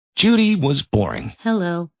Judy was boring.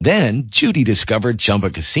 Hello. Then Judy discovered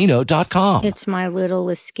ChumbaCasino.com. It's my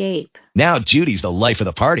little escape. Now Judy's the life of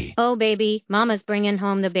the party. Oh, baby, mama's bringing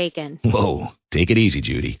home the bacon. Whoa, take it easy,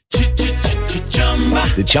 Judy.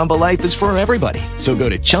 The Chumba life is for everybody. So go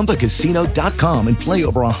to ChumbaCasino.com and play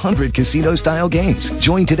over 100 casino-style games.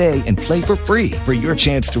 Join today and play for free for your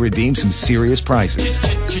chance to redeem some serious prizes.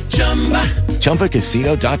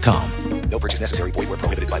 ChumbaCasino.com. No purchase necessary. Void where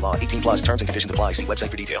prohibited by law. 18 plus terms and conditions apply. See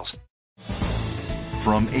website for details.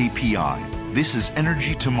 From API, this is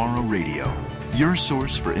Energy Tomorrow Radio, your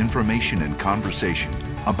source for information and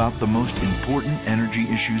conversation about the most important energy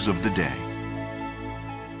issues of the day.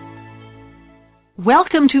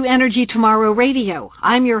 Welcome to Energy Tomorrow Radio.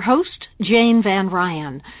 I'm your host, Jane Van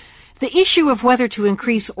Ryan. The issue of whether to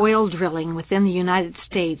increase oil drilling within the United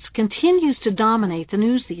States continues to dominate the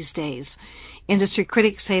news these days. Industry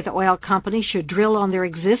critics say the oil companies should drill on their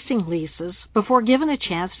existing leases before given a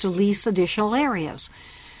chance to lease additional areas.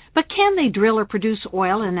 But can they drill or produce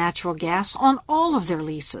oil and natural gas on all of their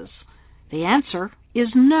leases? The answer is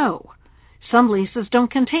no. Some leases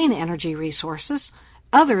don't contain energy resources.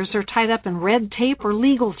 Others are tied up in red tape or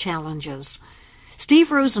legal challenges.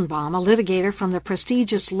 Steve Rosenbaum, a litigator from the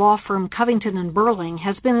prestigious law firm Covington and Burling,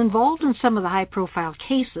 has been involved in some of the high-profile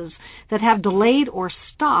cases that have delayed or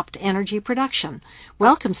stopped energy production.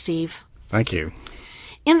 Welcome, Steve. Thank you.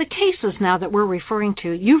 In the cases now that we're referring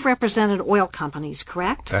to, you've represented oil companies,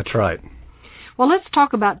 correct? That's right. Well, let's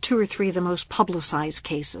talk about two or three of the most publicized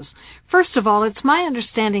cases. First of all, it's my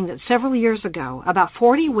understanding that several years ago, about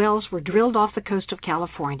 40 wells were drilled off the coast of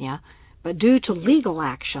California, but due to legal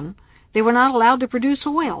action, they were not allowed to produce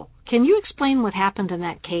oil. Can you explain what happened in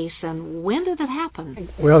that case, and when did it happen?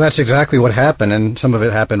 Well, that's exactly what happened, and some of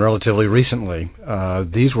it happened relatively recently.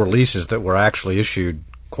 These were leases that were actually issued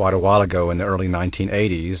quite a while ago in the early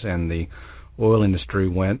 1980s, and the oil industry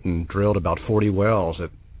went and drilled about 40 wells at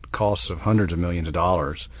costs of hundreds of millions of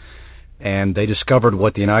dollars. And they discovered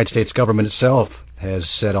what the United States government itself has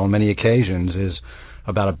said on many occasions is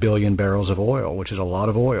about 1 billion barrels of oil, which is a lot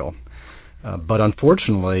of oil. But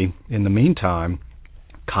unfortunately, in the meantime,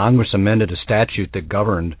 Congress amended a statute that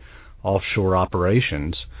governed offshore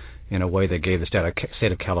operations in a way that gave the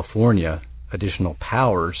state of California additional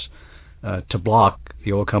powers to block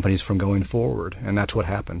the oil companies from going forward, and that's what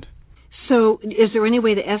happened. So is there any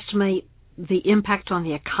way to estimate the impact on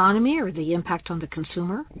the economy or the impact on the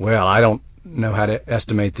consumer? Well, I don't know how to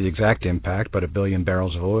estimate the exact impact, but 1 billion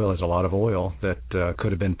barrels of oil is a lot of oil that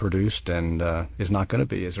could have been produced and is not going to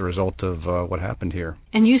be as a result of what happened here.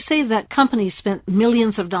 And you say that companies spent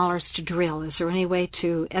millions of dollars to drill. Is there any way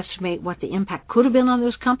to estimate what the impact could have been on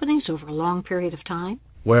those companies over a long period of time?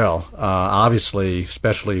 Well, obviously,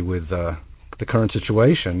 especially with the current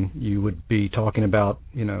situation, you would be talking about,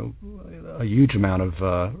 a huge amount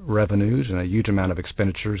of revenues and a huge amount of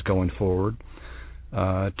expenditures going forward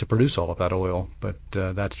to produce all of that oil, but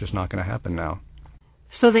that's just not going to happen now.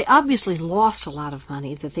 So they obviously lost a lot of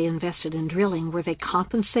money that they invested in drilling. Were they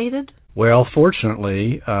compensated? Well,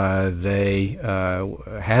 fortunately, they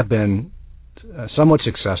have been somewhat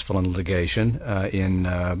successful in litigation in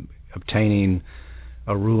obtaining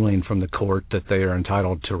a ruling from the court that they are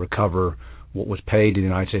entitled to recover what was paid to the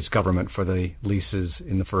United States government for the leases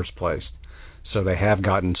in the first place. So they have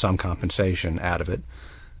gotten some compensation out of it.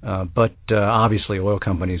 But obviously oil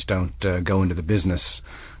companies don't go into the business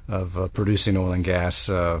of producing oil and gas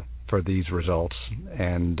for these results.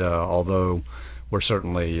 And although we're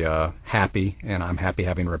certainly happy, and I'm happy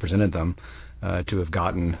having represented them, to have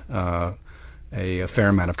gotten a fair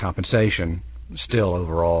amount of compensation, still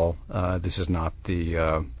overall this is not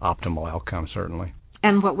the optimal outcome, certainly.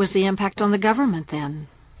 And what was the impact on the government then?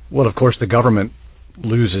 Well, of course, the government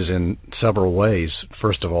loses in several ways.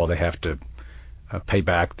 First of all, they have to pay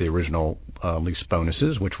back the original lease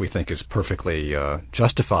bonuses, which we think is perfectly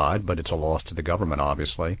justified, but it's a loss to the government,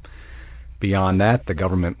 obviously. Beyond that, the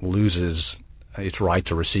government loses its right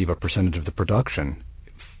to receive a percentage of the production.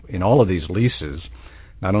 In all of these leases,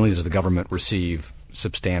 not only does the government receive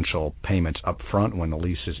substantial payments up front when the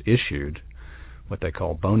lease is issued, what they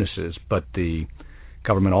call bonuses, but the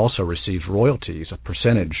government also receives royalties, a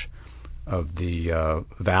percentage of the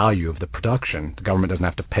value of the production. The government doesn't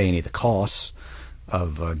have to pay any of the costs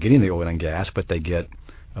of getting the oil and gas, but they get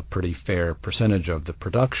a pretty fair percentage of the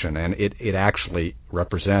production, and it actually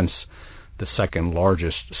represents the second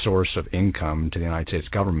largest source of income to the United States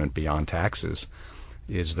government beyond taxes,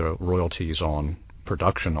 is the royalties on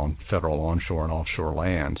production on federal onshore and offshore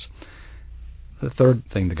lands. The third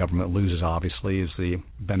thing the government loses, obviously, is the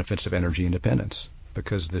benefits of energy independence,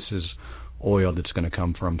 because this is oil that's going to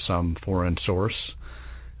come from some foreign source.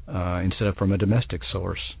 instead of from a domestic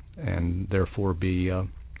source, and therefore be a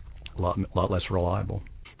lot less reliable.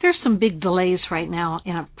 There's some big delays right now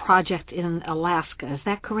in a project in Alaska. Is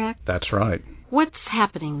that correct? That's right. What's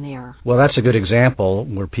happening there? Well, that's a good example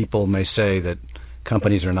where people may say that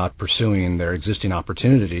companies are not pursuing their existing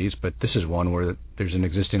opportunities, but this is one where there's an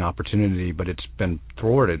existing opportunity, but it's been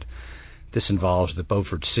thwarted. This involves the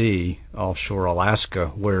Beaufort Sea offshore Alaska,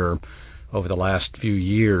 where over the last few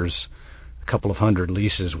years, a couple of hundred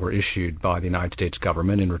leases were issued by the United States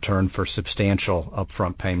government in return for substantial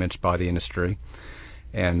upfront payments by the industry.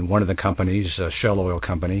 And one of the companies, Shell Oil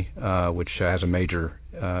Company, which has a major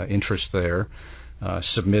interest there,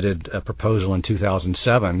 submitted a proposal in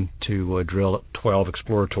 2007 to drill 12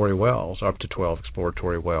 exploratory wells, up to 12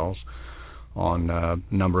 exploratory wells on a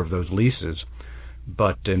number of those leases.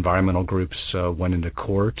 But environmental groups went into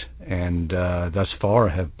court and thus far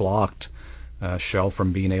have blocked Shell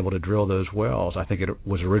from being able to drill those wells. I think it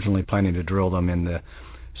was originally planning to drill them in the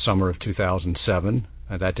summer of 2007.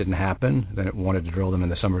 That didn't happen. Then it wanted to drill them in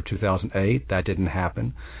the summer of 2008. That didn't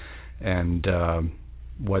happen. And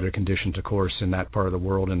weather conditions, of course, in that part of the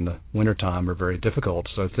world in the wintertime are very difficult.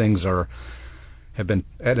 So things have been,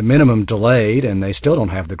 at a minimum, delayed, and they still don't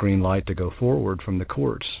have the green light to go forward from the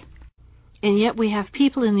courts. And yet we have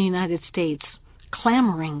people in the United States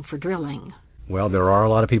clamoring for drilling. Well, there are a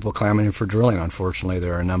lot of people clamoring for drilling. Unfortunately,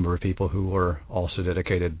 there are a number of people who are also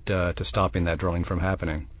dedicated to stopping that drilling from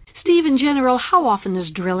happening. Steve, in general, how often is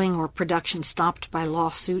drilling or production stopped by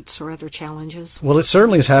lawsuits or other challenges? Well, it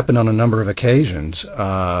certainly has happened on a number of occasions.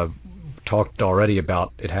 Talked already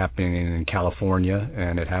about it happening in California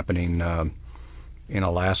and it happening in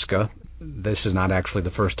Alaska. This is not actually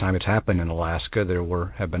the first time it's happened in Alaska. There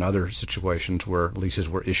have been other situations where leases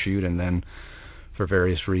were issued and then, for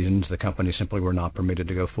various reasons, the companies simply were not permitted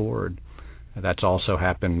to go forward. That's also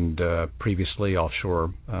happened previously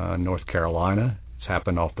offshore North Carolina. It's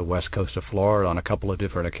happened off the west coast of Florida on a couple of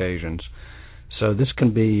different occasions. So this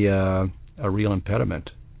can be a real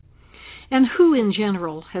impediment. And who in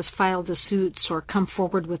general has filed the suits or come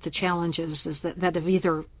forward with the challenges that have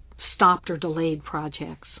either stopped or delayed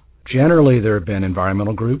projects? Generally, there have been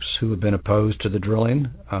environmental groups who have been opposed to the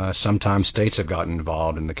drilling. Sometimes states have gotten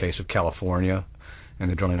involved. In the case of California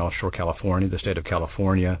and the drilling offshore California, the state of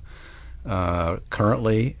California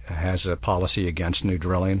currently has a policy against new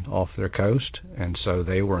drilling off their coast, and so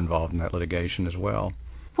they were involved in that litigation as well.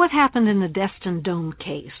 What happened in the Destin Dome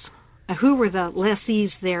case? Who were the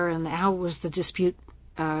lessees there, and how was the dispute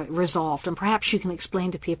resolved? And perhaps you can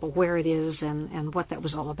explain to people where it is and what that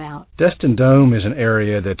was all about. Destin Dome is an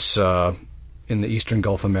area that's in the eastern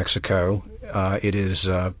Gulf of Mexico. It is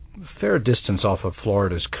a fair distance off of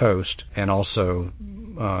Florida's coast and also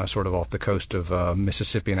sort of off the coast of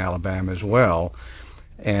Mississippi and Alabama as well.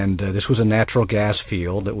 And this was a natural gas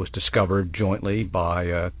field that was discovered jointly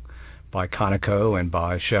by Conoco and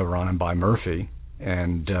by Chevron and by Murphy.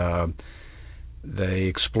 And they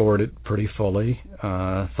explored it pretty fully,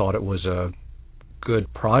 thought it was a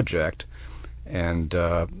good project. And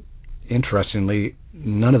interestingly,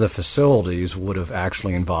 none of the facilities would have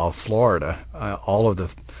actually involved Florida. All of the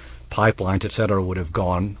pipelines, et cetera, would have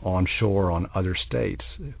gone onshore on other states,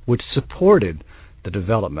 which supported the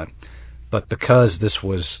development. But because this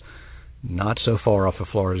was not so far off of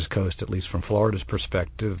Florida's coast, at least from Florida's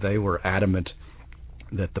perspective, they were adamant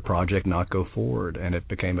that the project not go forward, and it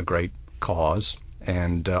became a great cause.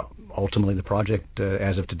 And ultimately, the project,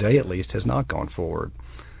 as of today at least, has not gone forward.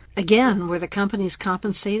 Again, were the companies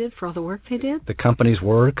compensated for all the work they did? The companies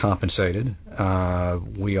were compensated.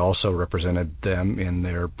 We also represented them in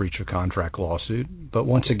their breach of contract lawsuit. But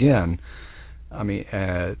once again, I mean,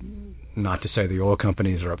 not to say the oil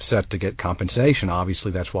companies are upset to get compensation.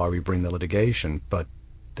 Obviously, that's why we bring the litigation. But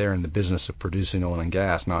they're in the business of producing oil and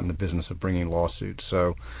gas, not in the business of bringing lawsuits.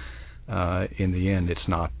 So in the end, it's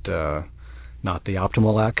not the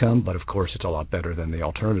optimal outcome, but of course it's a lot better than the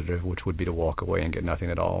alternative, which would be to walk away and get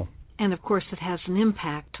nothing at all. And of course it has an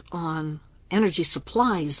impact on energy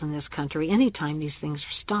supplies in this country anytime these things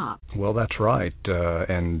are stopped. Well, that's right.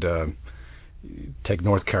 And take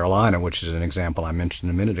North Carolina, which is an example I mentioned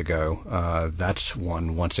a minute ago. That's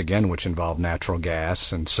one, once again, which involved natural gas.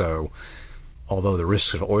 And so although the risks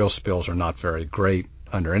of oil spills are not very great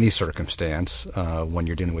under any circumstance, when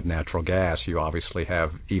you're dealing with natural gas, you obviously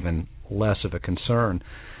have even less of a concern.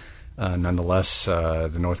 Nonetheless,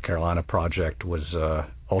 the North Carolina project was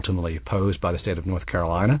ultimately opposed by the state of North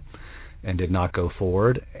Carolina and did not go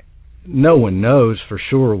forward. No one knows for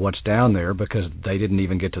sure what's down there because they didn't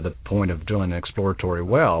even get to the point of drilling an exploratory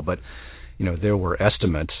well. But, you know, there were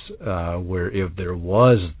estimates where if there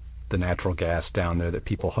was the natural gas down there that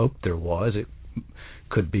people hoped there was, it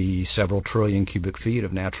could be several trillion cubic feet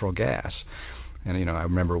of natural gas. And, I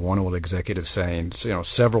remember one oil executive saying,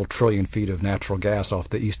 several trillion feet of natural gas off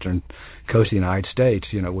the eastern coast of the United States,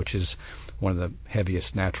 which is one of the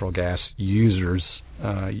heaviest natural gas use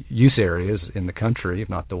areas in the country, if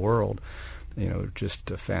not the world. Just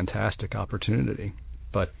a fantastic opportunity.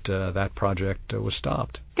 But that project was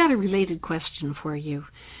stopped. Got a related question for you.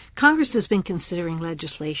 Congress has been considering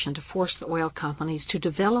legislation to force the oil companies to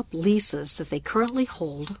develop leases that they currently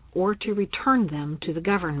hold or to return them to the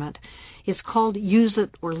government. It's called use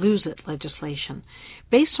it or lose it legislation.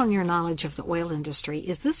 Based on your knowledge of the oil industry,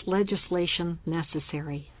 is this legislation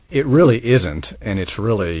necessary? It really isn't, and it's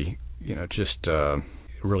really, just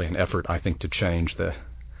really an effort, I think, to change the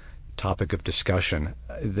topic of discussion.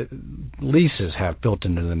 The leases have built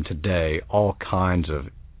into them today all kinds of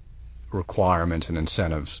requirements and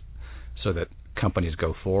incentives so that companies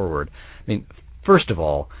go forward. First of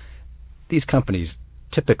all, these companies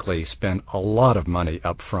typically spend a lot of money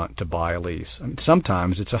up front to buy a lease.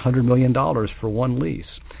 Sometimes it's $100 million for one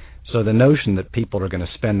lease. So the notion that people are going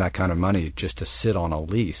to spend that kind of money just to sit on a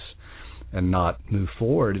lease and not move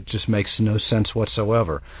forward, it just makes no sense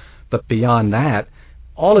whatsoever. But beyond that,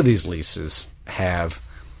 all of these leases have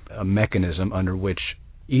a mechanism under which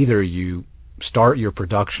either you start your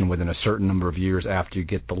production within a certain number of years after you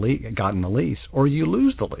get gotten the lease, or you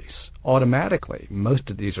lose the lease automatically. Most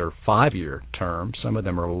of these are 5-year terms. Some of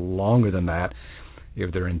them are longer than that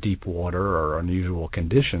if they're in deep water or unusual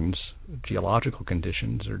conditions, geological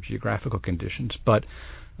conditions or geographical conditions. But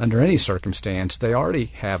under any circumstance, they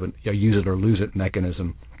already have a use it or lose it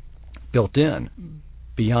mechanism built in.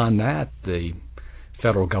 Beyond that, the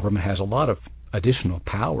federal government has a lot of additional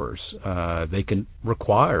powers. They can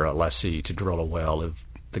require a lessee to drill a well if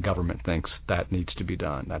the government thinks that needs to be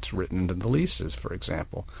done. That's written into the leases, for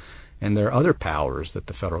example. And there are other powers that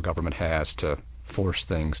the federal government has to force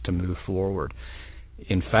things to move forward.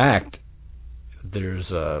 In fact, there's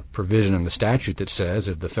a provision in the statute that says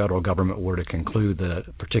if the federal government were to conclude that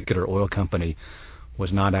a particular oil company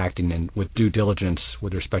was not acting with due diligence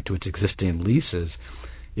with respect to its existing leases,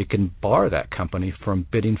 it can bar that company from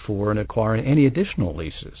bidding for and acquiring any additional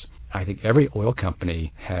leases. I think every oil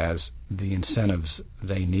company has the incentives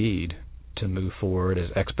they need to move forward as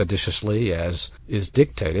expeditiously as is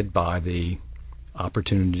dictated by the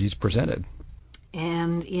opportunities presented.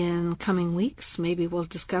 And in coming weeks, maybe we'll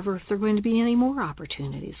discover if there are going to be any more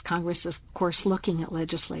opportunities. Congress is, of course, looking at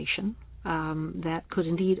legislation that could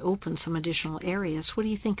indeed open some additional areas. What do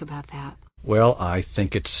you think about that? Well, I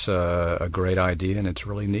think it's a great idea, and it's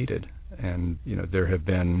really needed. And, there have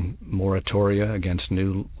been moratoria against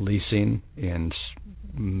new leasing in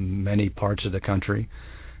many parts of the country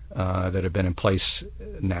that have been in place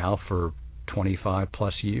now for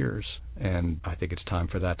 25-plus years, and I think it's time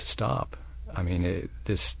for that to stop.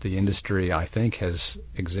 The industry, I think, has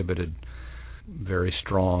exhibited very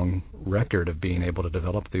strong record of being able to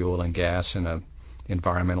develop the oil and gas in a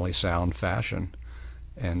environmentally sound fashion.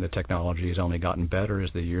 And the technology has only gotten better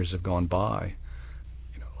as the years have gone by.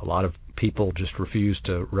 A lot of people just refuse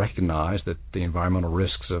to recognize that the environmental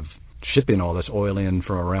risks of shipping all this oil in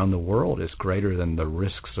from around the world is greater than the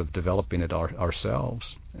risks of developing it ourselves.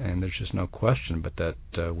 And there's just no question but that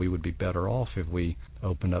we would be better off if we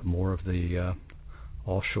opened up more of the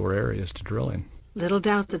offshore areas to drilling. Little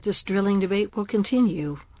doubt that this drilling debate will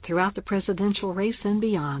continue throughout the presidential race and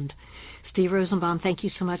beyond. Steve Rosenbaum, thank you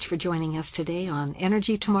so much for joining us today on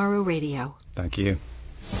Energy Tomorrow Radio. Thank you.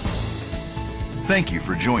 Thank you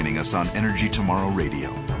for joining us on Energy Tomorrow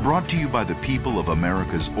Radio, brought to you by the people of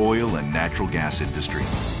America's oil and natural gas industry.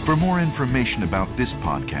 For more information about this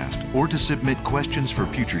podcast or to submit questions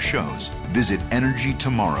for future shows, visit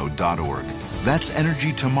energytomorrow.org. That's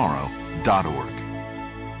energytomorrow.org.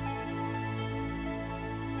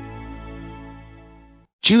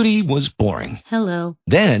 Judy was boring. Hello.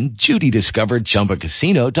 Then Judy discovered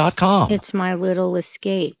ChumbaCasino.com. It's my little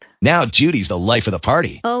escape. Now Judy's the life of the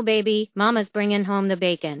party. Oh, baby, mama's bringing home the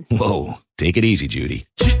bacon. Whoa, take it easy, Judy.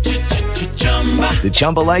 The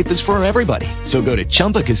Chumba life is for everybody. So go to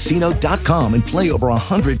ChumbaCasino.com and play over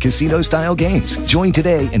 100 casino-style games. Join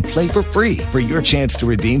today and play for free for your chance to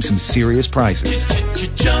redeem some serious prizes.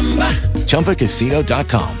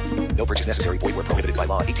 ChumbaCasino.com. No purchase necessary. Void where prohibited by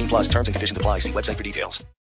law. 18+ terms and conditions apply. See website for details.